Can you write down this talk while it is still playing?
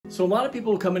So a lot of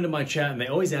people come into my chat and they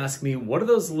always ask me, what are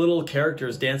those little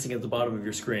characters dancing at the bottom of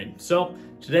your screen? So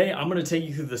today I'm going to take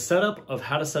you through the setup of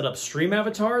how to set up stream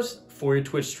avatars for your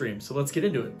Twitch stream. So let's get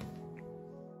into it.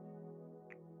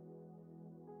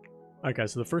 Alright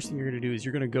guys, so the first thing you're going to do is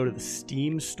you're going to go to the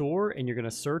Steam store and you're going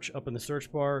to search up in the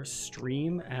search bar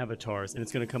stream avatars, and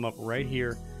it's going to come up right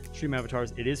here, stream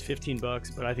avatars. It is 15 bucks,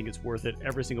 but I think it's worth it.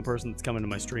 Every single person that's come into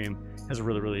my stream has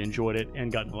really enjoyed it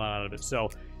and gotten a lot out of it. So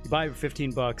you buy it for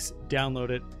 15 bucks,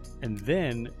 download it, and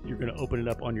then you're going to open it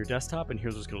up on your desktop, and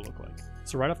here's what it's going to look like.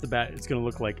 So right off the bat, it's going to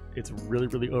look like it's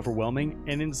really overwhelming,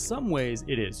 and in some ways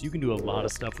it is. You can do a lot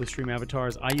of stuff with stream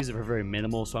avatars. I use it for very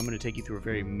minimal, so I'm going to take you through a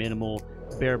very minimal,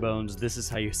 bare bones. This is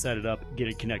how you set it up, get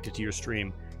it connected to your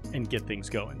stream, and get things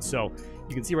going. So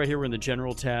you can see right here we're in the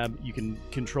general tab. You can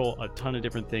control a ton of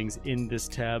different things in this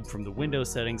tab, from the window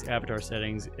settings, avatar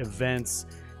settings, events.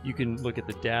 You can look at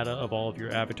the data of all of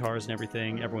your avatars and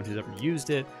everything, everyone who's ever used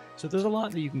it. So there's a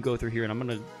lot that you can go through here, and I'm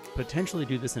going to potentially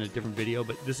do this in a different video,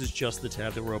 but this is just the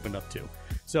tab that we're opened up to.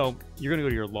 So you're going to go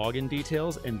to your login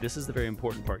details, and this is the very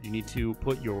important part. You need to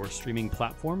put your streaming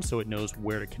platform so it knows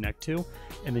where to connect to,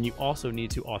 and then you also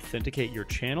need to authenticate your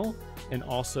channel and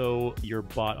also your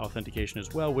bot authentication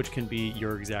as well, which can be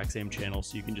your exact same channel.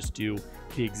 So you can just do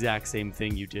the exact same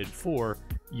thing you did for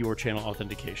your channel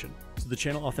authentication. So the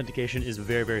channel authentication is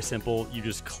very simple. You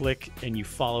just click and you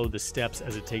follow the steps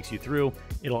as it takes you through.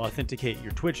 It'll authenticate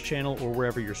your Twitch channel or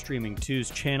wherever you're streaming to's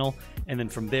channel, and then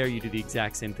from there you do the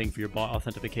exact same thing for your bot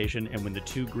authentication, and when the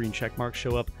 2 green check marks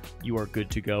show up, you are good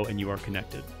to go and you are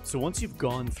connected. So once you've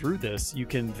gone through this, you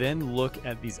can then look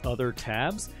at these other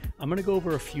tabs. I'm going to go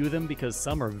over a few of them because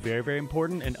some are very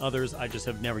important and others I just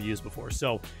have never used before.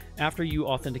 So after you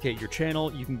authenticate your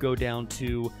channel, you can go down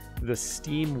to the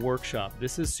Steam Workshop.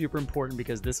 This is super important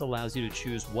because this allows you to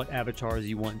choose what avatars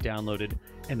you want downloaded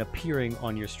and appearing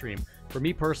on your stream. For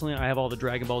me personally, I have all the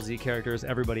Dragon Ball Z characters.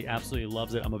 Everybody absolutely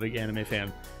loves it. I'm a big anime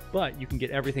fan. But you can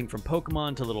get everything from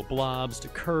Pokemon to little blobs to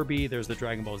Kirby. There's the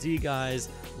Dragon Ball Z guys,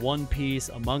 One Piece,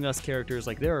 Among Us characters.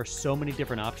 Like, there are so many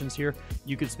different options here.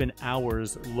 You could spend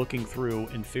hours looking through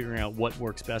and figuring out what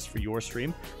works best for your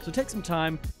stream. So take some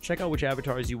time, check out which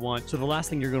avatars you want. So the last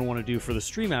thing you're going to want to do for the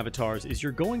stream avatars is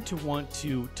you're going to want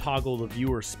to toggle the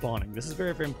viewer spawning. This is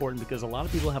very important because a lot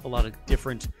of people have a lot of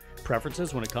different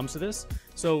preferences when it comes to this.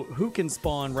 So who can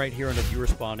spawn right here under viewer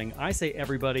spawning? I say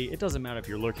everybody. It doesn't matter if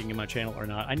you're lurking in my channel or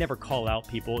not. I never call out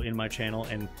people in my channel,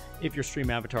 and if your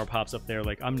stream avatar pops up there,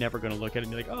 like, I'm never going to look at it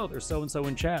and be like, oh, there's so-and-so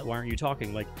in chat, why aren't you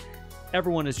talking? Like,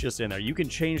 everyone is just in there. You can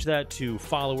change that to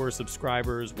followers,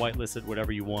 subscribers, whitelisted,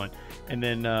 whatever you want, and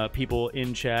then people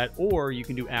in chat, or you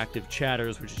can do active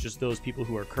chatters, which is just those people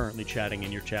who are currently chatting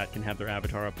in your chat can have their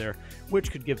avatar up there, which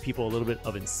could give people a little bit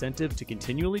of incentive to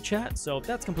continually chat. So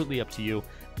that's completely up to you.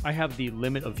 I have the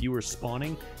limit of viewers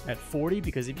spawning at 40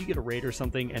 because if you get a raid or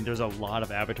something and there's a lot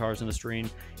of avatars in the stream,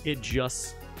 it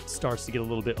just starts to get a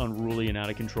little bit unruly and out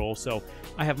of control. So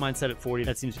I have mine set at 40.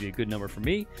 That seems to be a good number for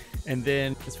me. And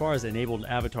then as far as enabled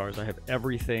avatars, I have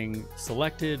everything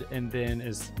selected, and then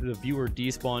as the viewer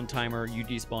despawn timer, you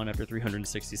despawn after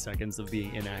 360 seconds of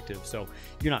being inactive, so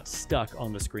you're not stuck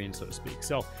on the screen, so to speak.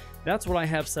 So that's what I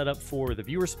have set up for the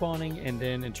viewer spawning. And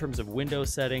then in terms of window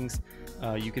settings,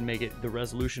 you can make it the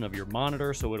resolution of your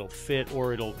monitor so it'll fit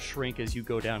or it'll shrink as you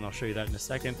go down. I'll show you that in a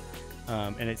second.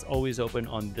 And it's always open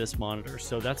on this monitor.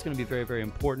 So that's going to be very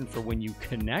important for when you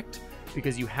connect,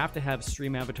 because you have to have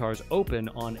stream avatars open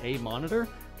on a monitor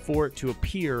for it to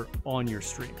appear on your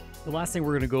stream. The last thing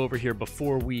we're going to go over here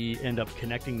before we end up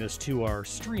connecting this to our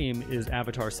stream is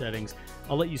avatar settings.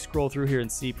 I'll let you scroll through here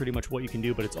and see pretty much what you can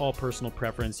do, but it's all personal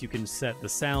preference. You can set the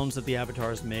sounds that the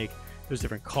avatars make. There's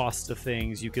different costs of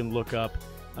things. You can look up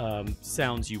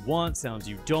sounds you want, sounds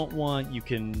you don't want. You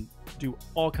can do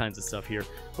all kinds of stuff here,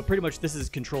 but pretty much this is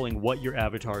controlling what your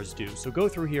avatars do. So go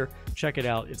through here, check it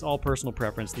out. It's all personal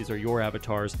preference. These are your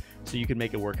avatars, so you can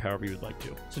make it work however you would like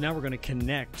to. So now we're going to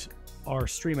connect our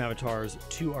stream avatars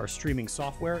to our streaming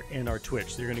software and our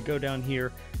Twitch. So you're going to go down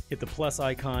here, hit the plus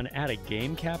icon, add a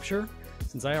game capture.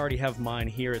 Since I already have mine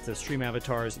here, it says stream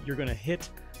avatars. You're going to hit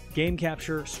game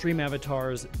capture, stream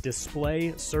avatars,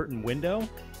 display certain window,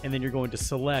 and then you're going to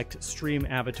select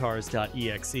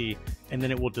streamavatars.exe, and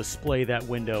then it will display that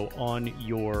window on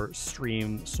your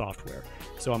stream software.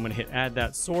 So I'm going to hit add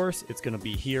that source. It's going to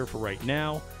be here for right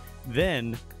now.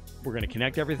 Then we're going to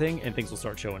connect everything and things will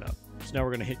start showing up. So now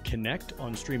we're going to hit connect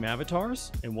on stream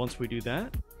avatars, and once we do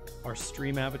that, our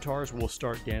stream avatars will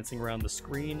start dancing around the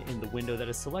screen in the window that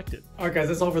is selected. Alright guys,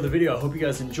 that's all for the video. I hope you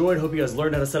guys enjoyed. Hope you guys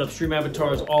learned how to set up stream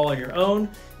avatars all on your own.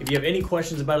 If you have any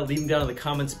questions about it, leave them down in the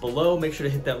comments below. Make sure to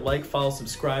hit that like, follow,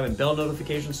 subscribe, and bell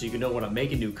notification so you can know when I'm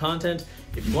making new content.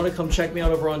 If you want to come check me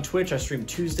out over on Twitch, I stream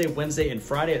Tuesday, Wednesday, and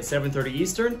Friday at 7:30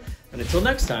 Eastern. And until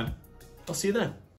next time, I'll see you then.